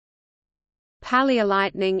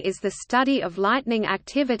Paleolightning is the study of lightning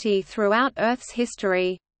activity throughout Earth's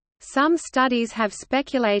history. Some studies have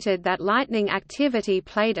speculated that lightning activity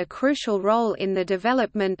played a crucial role in the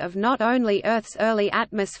development of not only Earth's early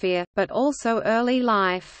atmosphere, but also early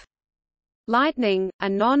life. Lightning, a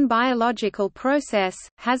non-biological process,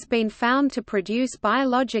 has been found to produce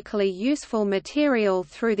biologically useful material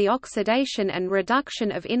through the oxidation and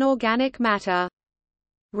reduction of inorganic matter.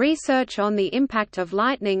 Research on the impact of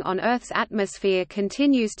lightning on Earth's atmosphere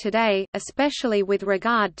continues today, especially with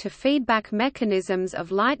regard to feedback mechanisms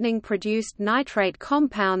of lightning-produced nitrate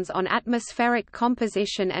compounds on atmospheric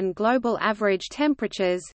composition and global average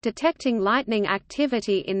temperatures. Detecting lightning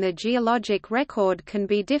activity in the geologic record can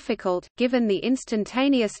be difficult, given the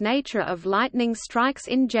instantaneous nature of lightning strikes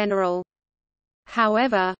in general.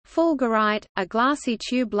 However, fulgurite, a glassy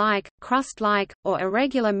tube-like, crust-like, or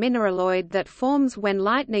irregular mineraloid that forms when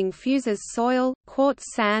lightning fuses soil, quartz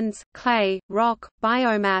sands, clay, rock,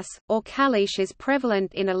 biomass, or caliche, is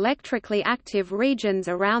prevalent in electrically active regions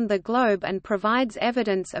around the globe and provides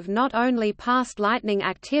evidence of not only past lightning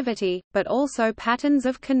activity, but also patterns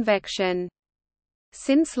of convection.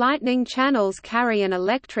 Since lightning channels carry an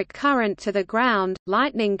electric current to the ground,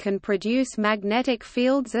 lightning can produce magnetic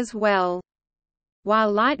fields as well.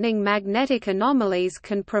 While lightning magnetic anomalies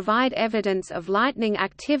can provide evidence of lightning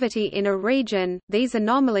activity in a region, these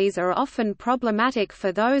anomalies are often problematic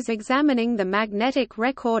for those examining the magnetic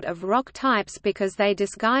record of rock types because they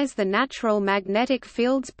disguise the natural magnetic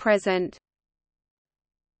fields present.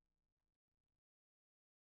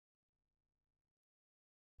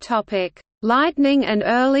 Lightning and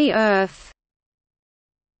early Earth.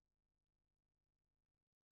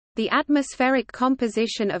 The atmospheric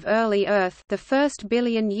composition of early Earth, the first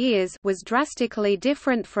billion years, was drastically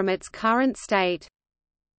different from its current state.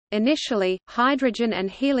 Initially, hydrogen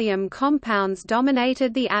and helium compounds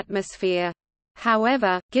dominated the atmosphere.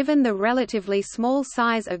 However, given the relatively small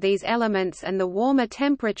size of these elements and the warmer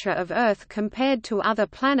temperature of Earth compared to other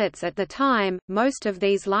planets at the time, most of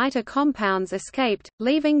these lighter compounds escaped,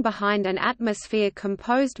 leaving behind an atmosphere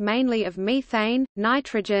composed mainly of methane,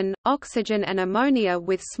 nitrogen, oxygen and ammonia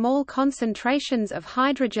with small concentrations of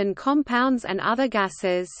hydrogen compounds and other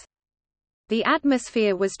gases. The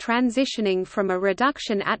atmosphere was transitioning from a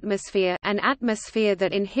reduction atmosphere, an atmosphere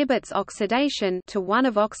that inhibits oxidation, to one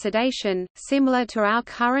of oxidation, similar to our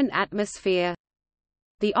current atmosphere.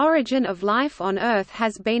 The origin of life on Earth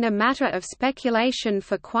has been a matter of speculation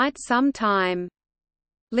for quite some time.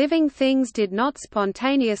 Living things did not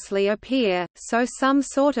spontaneously appear, so some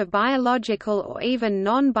sort of biological or even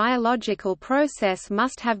non-biological process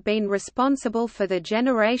must have been responsible for the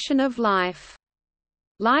generation of life.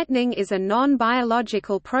 Lightning is a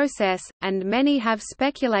non-biological process, and many have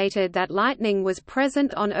speculated that lightning was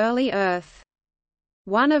present on early Earth.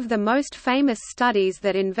 One of the most famous studies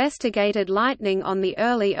that investigated lightning on the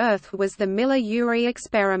early Earth was the Miller-Urey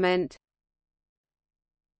experiment.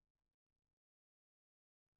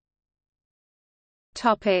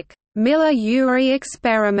 Miller-Urey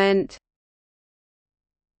experiment.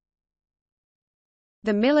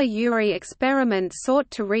 The Miller-Urey experiment sought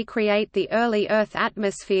to recreate the early Earth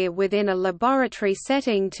atmosphere within a laboratory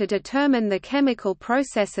setting to determine the chemical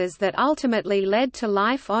processes that ultimately led to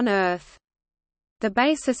life on Earth. The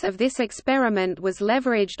basis of this experiment was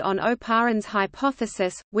leveraged on Oparin's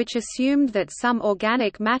hypothesis, which assumed that some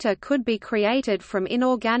organic matter could be created from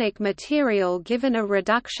inorganic material given a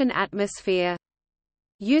reduction atmosphere.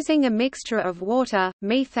 Using a mixture of water,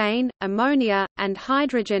 methane, ammonia, and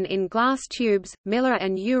hydrogen in glass tubes, Miller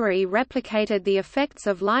and Urey replicated the effects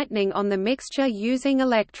of lightning on the mixture using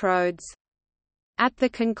electrodes. At the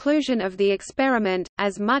conclusion of the experiment,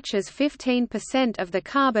 as much as 15% of the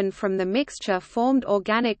carbon from the mixture formed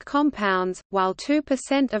organic compounds, while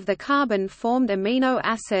 2% of the carbon formed amino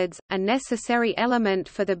acids, a necessary element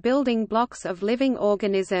for the building blocks of living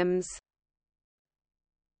organisms.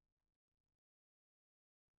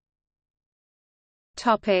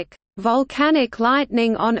 Volcanic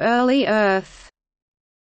lightning on early Earth.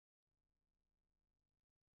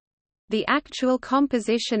 The actual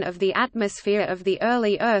composition of the atmosphere of the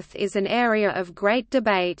early Earth is an area of great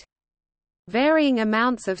debate. Varying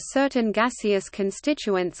amounts of certain gaseous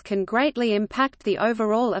constituents can greatly impact the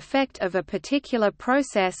overall effect of a particular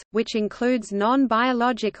process, which includes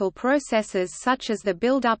non-biological processes such as the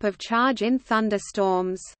buildup of charge in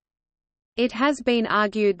thunderstorms. It has been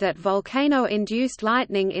argued that volcano-induced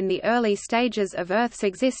lightning in the early stages of Earth's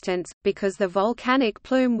existence, because the volcanic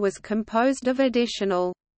plume was composed of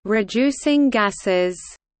additional reducing gases,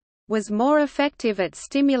 was more effective at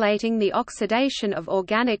stimulating the oxidation of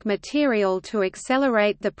organic material to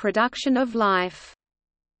accelerate the production of life.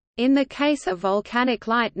 In the case of volcanic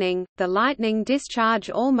lightning, the lightning discharge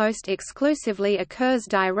almost exclusively occurs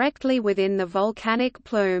directly within the volcanic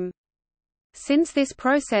plume. Since this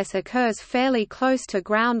process occurs fairly close to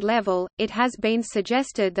ground level, it has been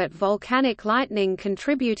suggested that volcanic lightning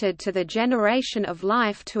contributed to the generation of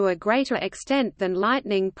life to a greater extent than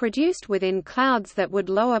lightning produced within clouds that would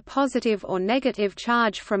lower positive or negative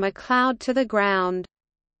charge from a cloud to the ground.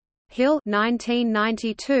 Hill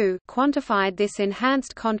 1992 quantified this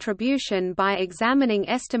enhanced contribution by examining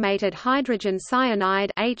estimated hydrogen cyanide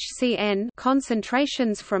 (HCN)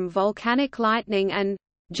 concentrations from volcanic lightning and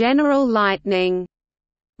general lightning.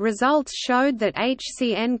 Results showed that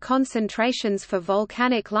HCN concentrations for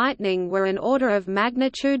volcanic lightning were an order of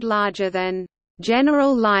magnitude larger than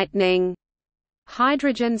general lightning.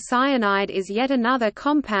 Hydrogen cyanide is yet another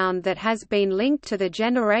compound that has been linked to the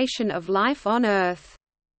generation of life on Earth.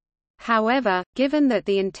 However, given that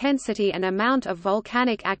the intensity and amount of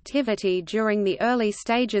volcanic activity during the early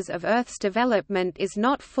stages of Earth's development is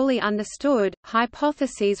not fully understood,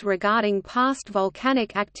 hypotheses regarding past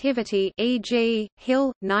volcanic activity, e.g.,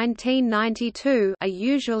 Hill, 1992, are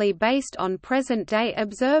usually based on present-day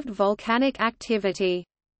observed volcanic activity.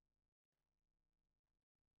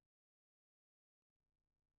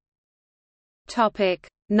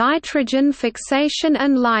 Nitrogen fixation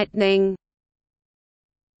and lightning.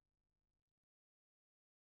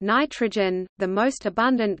 Nitrogen, the most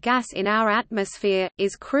abundant gas in our atmosphere,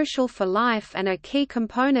 is crucial for life and a key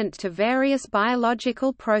component to various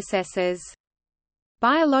biological processes.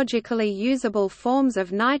 Biologically usable forms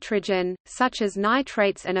of nitrogen, such as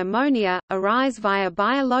nitrates and ammonia, arise via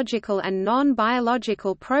biological and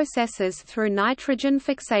non-biological processes through nitrogen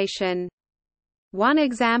fixation. One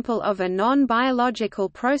example of a non-biological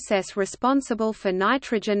process responsible for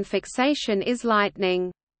nitrogen fixation is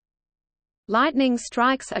lightning. Lightning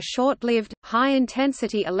strikes are short-lived,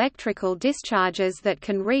 high-intensity electrical discharges that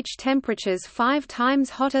can reach temperatures 5 times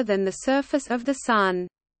hotter than the surface of the Sun.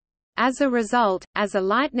 As a result, as a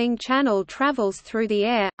lightning channel travels through the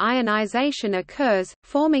air, ionization occurs,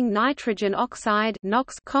 forming nitrogen oxide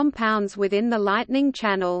 (NOx) compounds within the lightning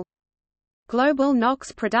channel. Global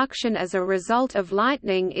NOx production as a result of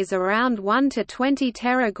lightning is around 1 to 20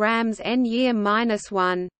 teragrams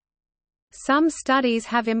n-1. Some studies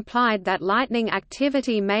have implied that lightning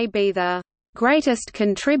activity may be the greatest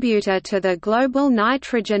contributor to the global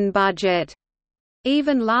nitrogen budget,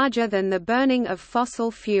 even larger than the burning of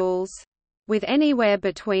fossil fuels. With anywhere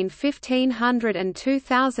between 1,500 and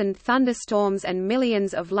 2,000 thunderstorms and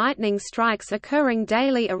millions of lightning strikes occurring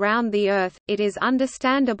daily around the Earth, it is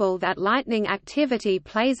understandable that lightning activity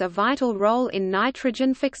plays a vital role in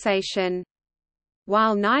nitrogen fixation.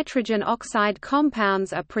 While nitrogen oxide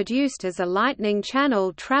compounds are produced as a lightning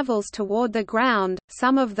channel travels toward the ground,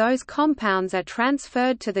 some of those compounds are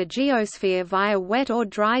transferred to the geosphere via wet or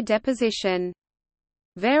dry deposition.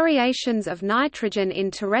 Variations of nitrogen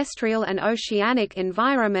in terrestrial and oceanic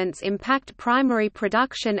environments impact primary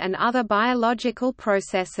production and other biological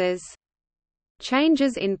processes.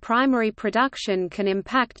 Changes in primary production can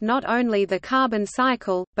impact not only the carbon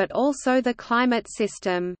cycle, but also the climate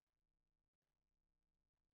system.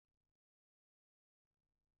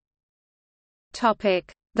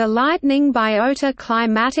 The lightning-biota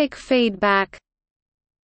climatic feedback.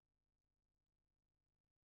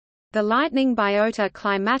 The lightning-biota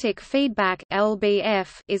climatic feedback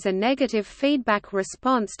 (LBF) is a negative feedback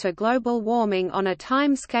response to global warming on a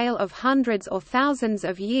timescale of hundreds or thousands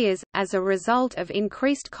of years, as a result of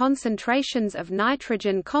increased concentrations of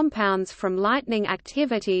nitrogen compounds from lightning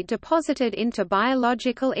activity deposited into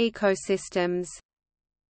biological ecosystems.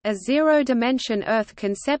 A zero-dimension Earth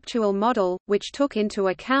conceptual model, which took into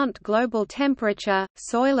account global temperature,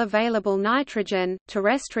 soil available nitrogen,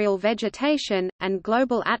 terrestrial vegetation, and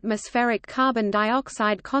global atmospheric carbon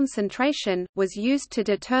dioxide concentration, was used to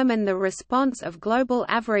determine the response of global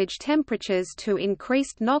average temperatures to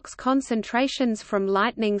increased NOx concentrations from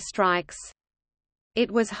lightning strikes. It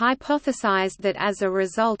was hypothesized that as a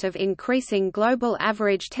result of increasing global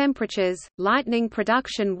average temperatures, lightning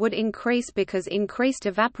production would increase because increased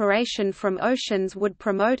evaporation from oceans would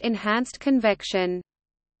promote enhanced convection.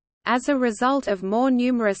 As a result of more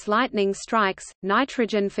numerous lightning strikes,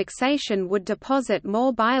 nitrogen fixation would deposit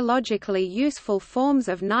more biologically useful forms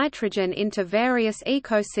of nitrogen into various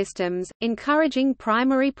ecosystems, encouraging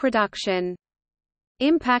primary production.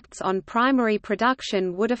 Impacts on primary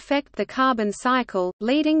production would affect the carbon cycle,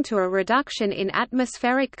 leading to a reduction in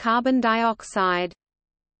atmospheric carbon dioxide.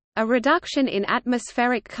 A reduction in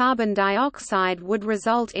atmospheric carbon dioxide would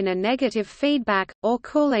result in a negative feedback, or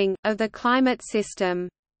cooling, of the climate system.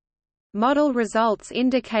 Model results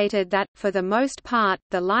indicated that, for the most part,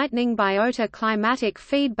 the lightning-biota climatic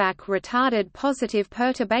feedback retarded positive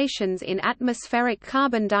perturbations in atmospheric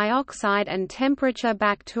carbon dioxide and temperature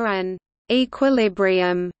back to an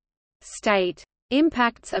equilibrium state.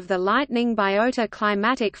 Impacts of the lightning-biota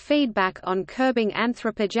climatic feedback on curbing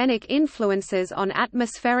anthropogenic influences on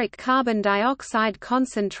atmospheric carbon dioxide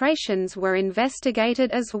concentrations were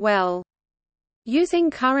investigated as well. Using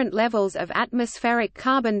current levels of atmospheric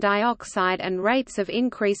carbon dioxide and rates of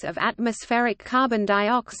increase of atmospheric carbon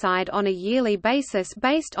dioxide on a yearly basis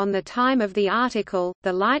based on the time of the article,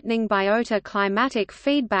 the lightning-biota climatic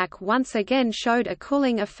feedback once again showed a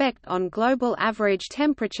cooling effect on global average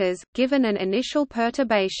temperatures, given an initial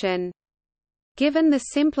perturbation. Given the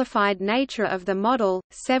simplified nature of the model,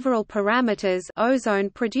 several parameters ozone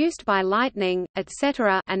produced by lightning,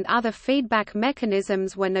 etc. and other feedback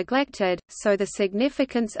mechanisms were neglected, so the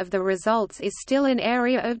significance of the results is still an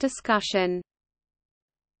area of discussion.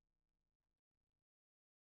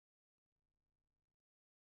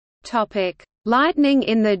 Lightning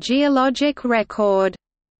in the geologic record.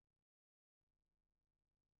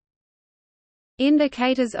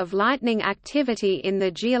 Indicators of lightning activity in the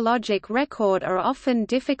geologic record are often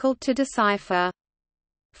difficult to decipher.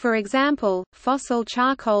 For example, fossil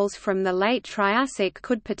charcoals from the late Triassic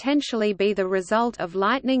could potentially be the result of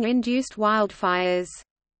lightning-induced wildfires.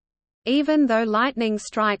 Even though lightning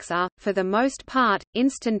strikes are, for the most part,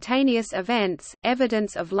 instantaneous events,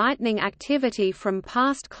 evidence of lightning activity from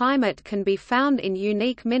past climate can be found in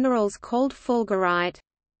unique minerals called fulgurite.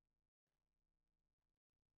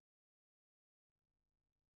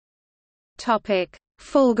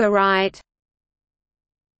 Fulgurite.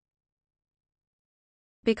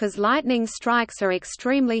 Because lightning strikes are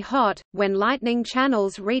extremely hot, when lightning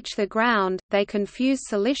channels reach the ground, they can fuse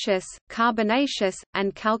siliceous, carbonaceous,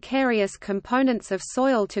 and calcareous components of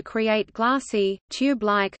soil to create glassy,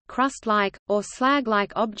 tube-like, crust-like, or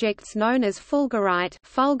slag-like objects known as fulgurite.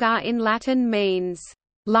 Fulgur in Latin means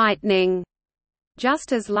lightning.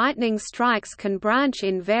 Just as lightning strikes can branch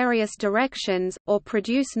in various directions, or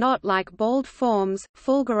produce knot-like balled forms,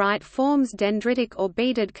 fulgurite forms dendritic or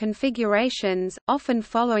beaded configurations, often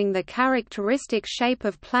following the characteristic shape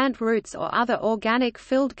of plant roots or other organic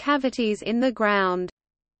filled cavities in the ground.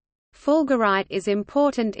 Fulgurite is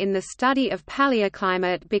important in the study of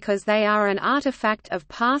paleoclimate because they are an artifact of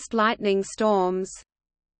past lightning storms.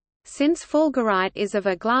 Since fulgurite is of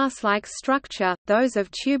a glass-like structure, those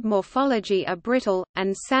of tube morphology are brittle,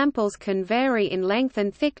 and samples can vary in length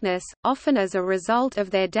and thickness, often as a result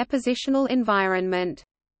of their depositional environment.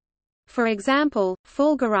 For example,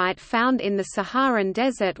 fulgurite found in the Saharan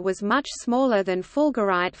desert was much smaller than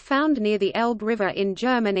fulgurite found near the Elbe River in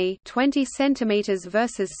Germany, 20 cm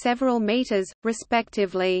versus several meters,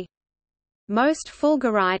 respectively. Most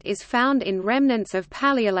fulgurite is found in remnants of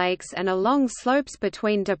paleolakes and along slopes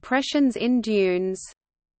between depressions in dunes.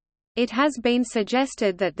 It has been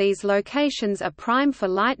suggested that these locations are prime for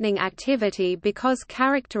lightning activity because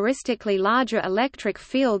characteristically larger electric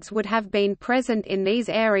fields would have been present in these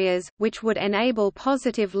areas, which would enable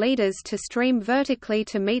positive leaders to stream vertically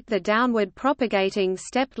to meet the downward propagating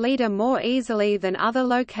stepped leader more easily than other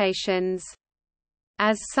locations.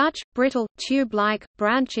 As such, brittle, tube-like,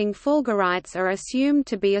 branching fulgurites are assumed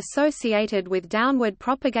to be associated with downward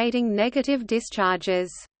propagating negative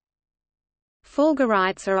discharges.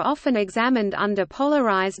 Fulgurites are often examined under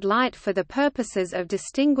polarized light for the purposes of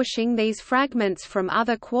distinguishing these fragments from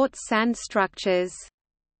other quartz sand structures.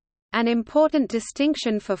 An important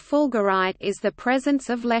distinction for fulgurite is the presence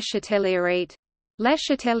of leschetellurite.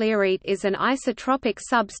 Leschetellurite is an isotropic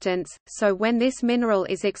substance, so when this mineral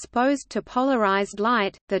is exposed to polarized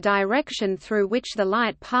light, the direction through which the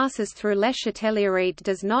light passes through leschetellurite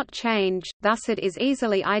does not change, thus it is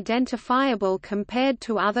easily identifiable compared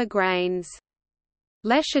to other grains.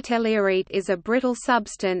 Leschetellurite is a brittle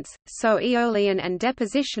substance, so aeolian and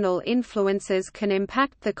depositional influences can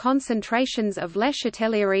impact the concentrations of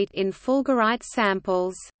leschetellurite in fulgurite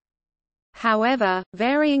samples. However,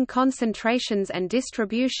 varying concentrations and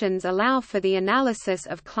distributions allow for the analysis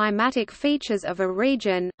of climatic features of a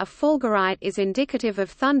region. A fulgurite is indicative of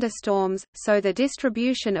thunderstorms, so the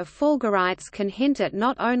distribution of fulgurites can hint at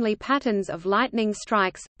not only patterns of lightning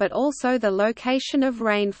strikes, but also the location of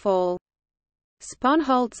rainfall.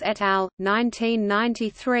 Sponholz et al.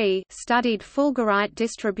 1993 studied fulgurite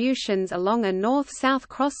distributions along a north-south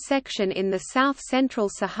cross-section in the south-central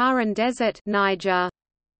Saharan Desert, Niger.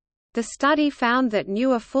 The study found that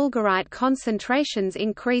newer fulgurite concentrations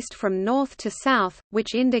increased from north to south,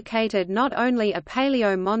 which indicated not only a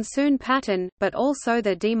paleo-monsoon pattern, but also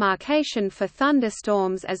the demarcation for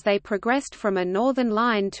thunderstorms as they progressed from a northern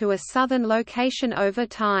line to a southern location over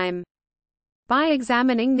time. By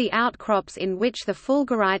examining the outcrops in which the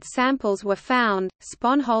fulgurite samples were found,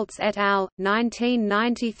 Sponholtz et al.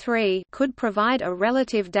 1993 could provide a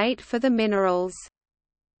relative date for the minerals.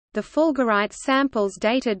 The fulgurite samples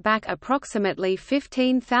dated back approximately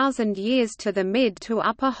 15,000 years to the mid to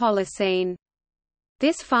upper Holocene.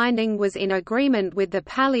 This finding was in agreement with the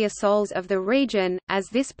paleosols of the region, as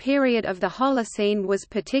this period of the Holocene was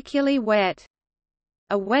particularly wet.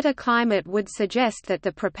 A wetter climate would suggest that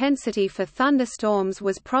the propensity for thunderstorms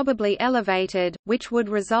was probably elevated, which would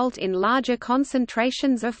result in larger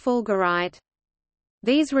concentrations of fulgurite.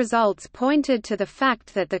 These results pointed to the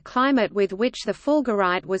fact that the climate with which the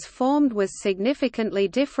fulgurite was formed was significantly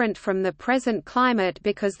different from the present climate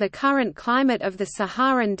because the current climate of the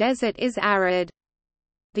Saharan desert is arid.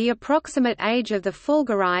 The approximate age of the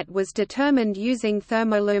fulgurite was determined using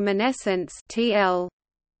thermoluminescence (TL).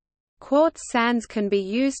 Quartz sands can be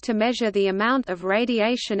used to measure the amount of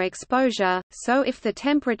radiation exposure, so if the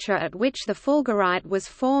temperature at which the fulgurite was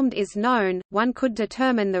formed is known, one could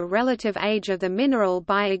determine the relative age of the mineral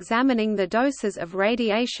by examining the doses of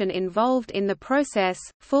radiation involved in the process.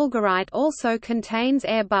 Fulgurite also contains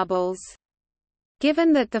air bubbles.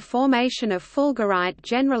 Given that the formation of fulgurite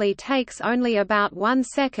generally takes only about 1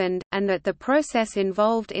 second, and that the process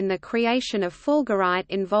involved in the creation of fulgurite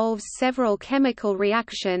involves several chemical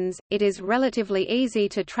reactions, it is relatively easy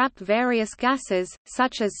to trap various gases,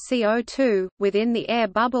 such as CO2, within the air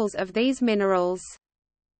bubbles of these minerals.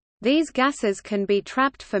 These gases can be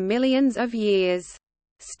trapped for millions of years.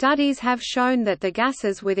 Studies have shown that the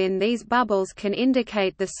gases within these bubbles can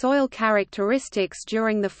indicate the soil characteristics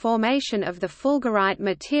during the formation of the fulgurite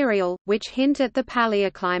material, which hint at the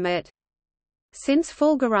paleoclimate. Since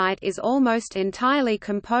fulgurite is almost entirely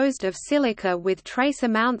composed of silica with trace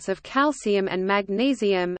amounts of calcium and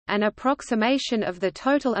magnesium, an approximation of the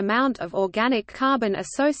total amount of organic carbon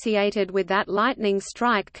associated with that lightning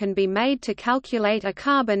strike can be made to calculate a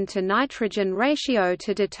carbon-to-nitrogen ratio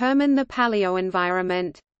to determine the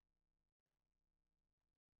paleoenvironment.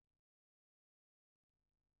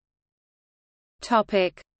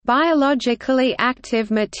 Biologically active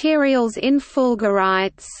materials in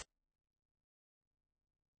fulgurites.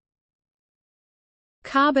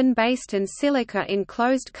 Carbon-based and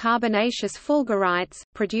silica-enclosed carbonaceous fulgurites,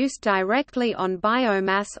 produced directly on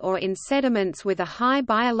biomass or in sediments with a high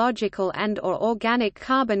biological and/or organic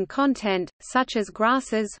carbon content, such as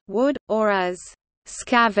grasses, wood, or as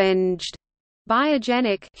scavenged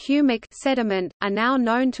biogenic humic sediment, are now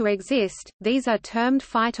known to exist. These are termed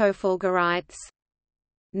phytofulgurites.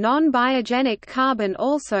 Non-biogenic carbon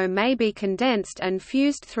also may be condensed and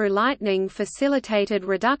fused through lightning-facilitated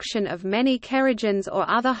reduction of many kerogens or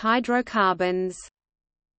other hydrocarbons.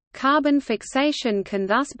 Carbon fixation can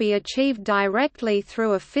thus be achieved directly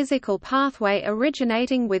through a physical pathway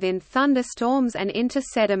originating within thunderstorms and into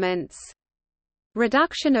sediments.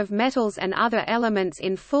 Reduction of metals and other elements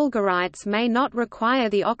in fulgurites may not require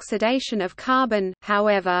the oxidation of carbon,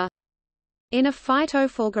 however. In a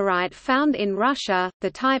phytofulgurite found in Russia,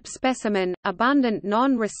 the type specimen, abundant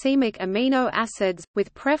non-racemic amino acids,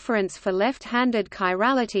 with preference for left-handed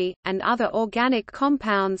chirality, and other organic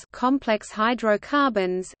compounds complex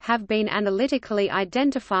hydrocarbons have been analytically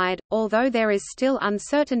identified, although there is still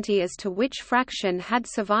uncertainty as to which fraction had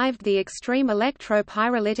survived the extreme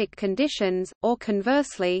electropyrolytic conditions, or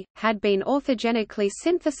conversely, had been orthogenically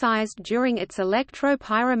synthesized during its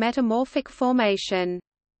electropyrometamorphic formation.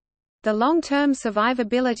 The long-term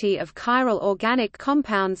survivability of chiral organic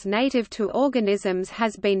compounds native to organisms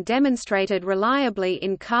has been demonstrated reliably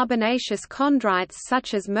in carbonaceous chondrites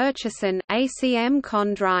such as Murchison, ACM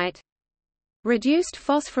chondrite. Reduced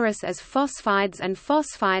phosphorus as phosphides and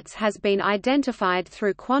phosphites has been identified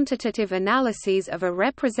through quantitative analyses of a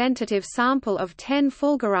representative sample of 10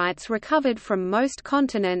 fulgurites recovered from most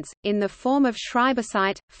continents, in the form of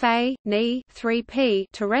schreibesite, Fe, Ni 3P,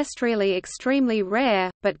 terrestrially extremely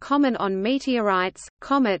rare, but common on meteorites,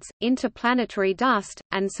 comets, interplanetary dust,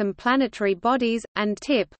 and some planetary bodies, and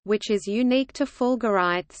TIP, which is unique to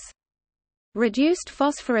fulgurites. Reduced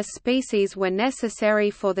phosphorus species were necessary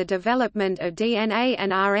for the development of DNA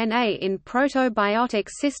and RNA in protobiotic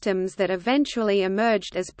systems that eventually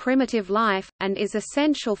emerged as primitive life, and is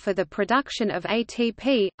essential for the production of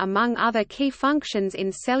ATP, among other key functions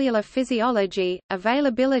in cellular physiology,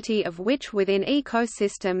 availability of which within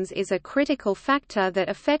ecosystems is a critical factor that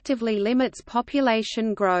effectively limits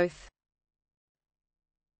population growth.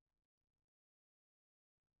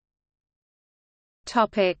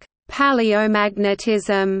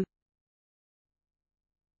 Paleomagnetism.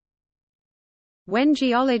 When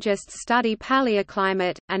geologists study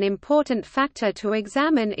paleoclimate, an important factor to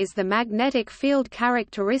examine is the magnetic field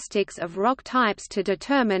characteristics of rock types to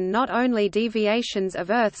determine not only deviations of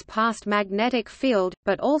Earth's past magnetic field,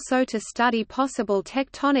 but also to study possible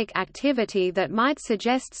tectonic activity that might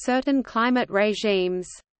suggest certain climate regimes.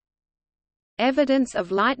 Evidence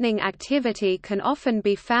of lightning activity can often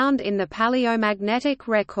be found in the paleomagnetic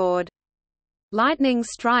record. Lightning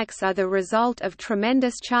strikes are the result of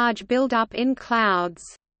tremendous charge buildup in clouds.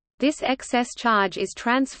 This excess charge is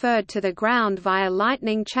transferred to the ground via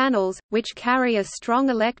lightning channels, which carry a strong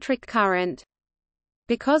electric current.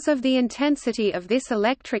 Because of the intensity of this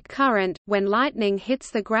electric current, when lightning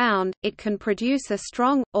hits the ground, it can produce a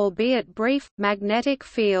strong, albeit brief, magnetic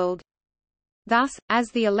field. Thus,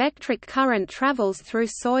 as the electric current travels through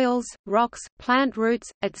soils, rocks, plant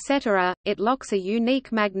roots, etc., it locks a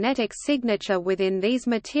unique magnetic signature within these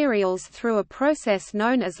materials through a process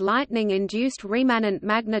known as lightning-induced remanent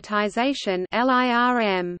magnetization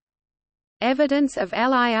 (LIRM). Evidence of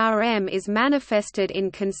LIRM is manifested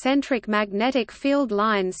in concentric magnetic field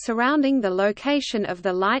lines surrounding the location of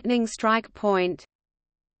the lightning strike point.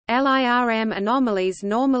 LIRM anomalies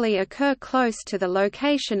normally occur close to the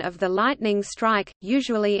location of the lightning strike,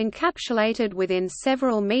 usually encapsulated within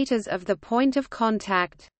several meters of the point of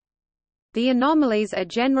contact. The anomalies are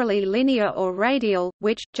generally linear or radial,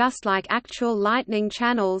 which, just like actual lightning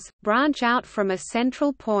channels, branch out from a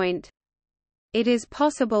central point. It is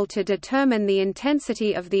possible to determine the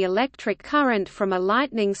intensity of the electric current from a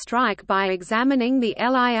lightning strike by examining the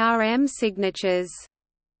LIRM signatures.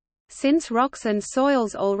 Since rocks and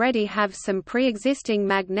soils already have some pre-existing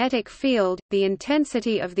magnetic field, the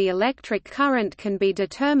intensity of the electric current can be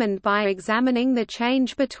determined by examining the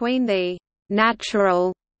change between the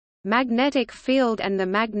natural magnetic field and the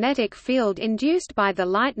magnetic field induced by the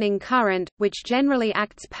lightning current, which generally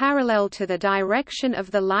acts parallel to the direction of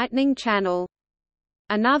the lightning channel.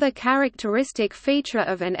 Another characteristic feature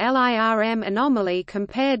of an LIRM anomaly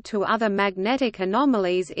compared to other magnetic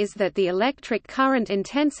anomalies is that the electric current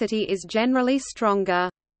intensity is generally stronger.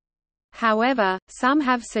 However, some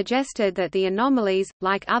have suggested that the anomalies,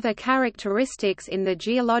 like other characteristics in the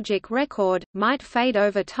geologic record, might fade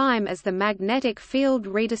over time as the magnetic field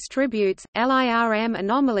redistributes. LIRM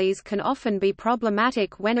anomalies can often be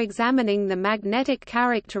problematic when examining the magnetic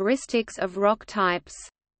characteristics of rock types.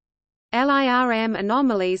 LIRM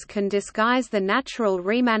anomalies can disguise the natural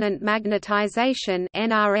remanent magnetization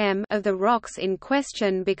 (NRM) of the rocks in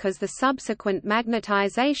question because the subsequent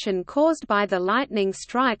magnetization caused by the lightning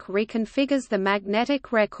strike reconfigures the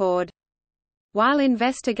magnetic record. While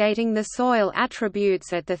investigating the soil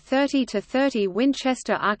attributes at the 30-30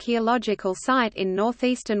 Winchester archaeological site in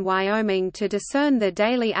northeastern Wyoming to discern the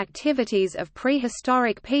daily activities of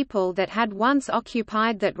prehistoric people that had once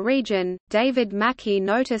occupied that region, David Mackey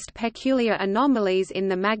noticed peculiar anomalies in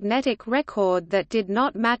the magnetic record that did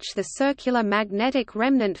not match the circular magnetic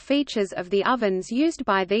remnant features of the ovens used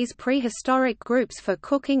by these prehistoric groups for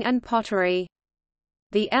cooking and pottery.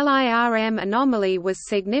 The LIRM anomaly was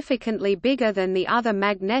significantly bigger than the other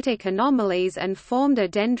magnetic anomalies and formed a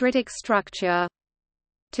dendritic structure.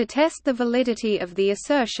 To test the validity of the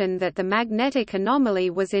assertion that the magnetic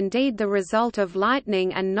anomaly was indeed the result of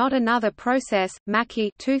lightning and not another process,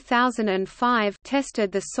 Mackey 2005 tested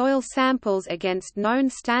the soil samples against known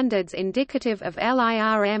standards indicative of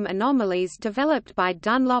LIRM anomalies developed by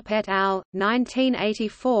Dunlop et al.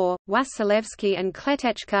 1984, Wasilewski and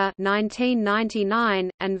Kletechka 1999,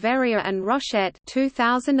 and Verrier and Rochette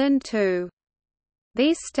 2002.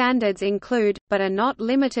 These standards include, but are not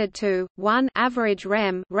limited to, 1 average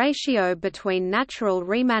REM ratio between natural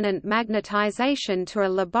remanent magnetization to a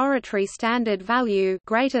laboratory standard value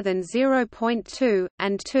greater than 0.2,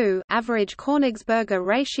 and 2 average Königsberger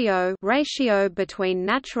ratio between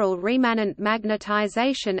natural remanent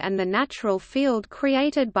magnetization and the natural field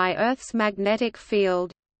created by Earth's magnetic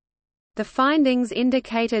field. The findings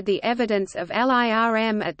indicated the evidence of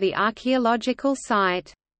LIRM at the archaeological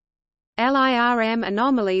site. LIRM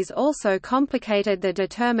anomalies also complicated the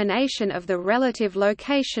determination of the relative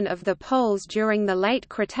location of the poles during the late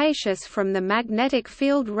Cretaceous from the magnetic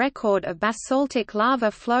field record of basaltic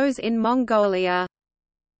lava flows in Mongolia.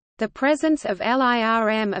 The presence of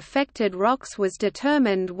LIRM-affected rocks was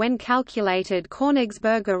determined when calculated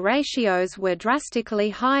Königsberger ratios were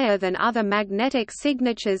drastically higher than other magnetic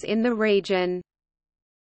signatures in the region.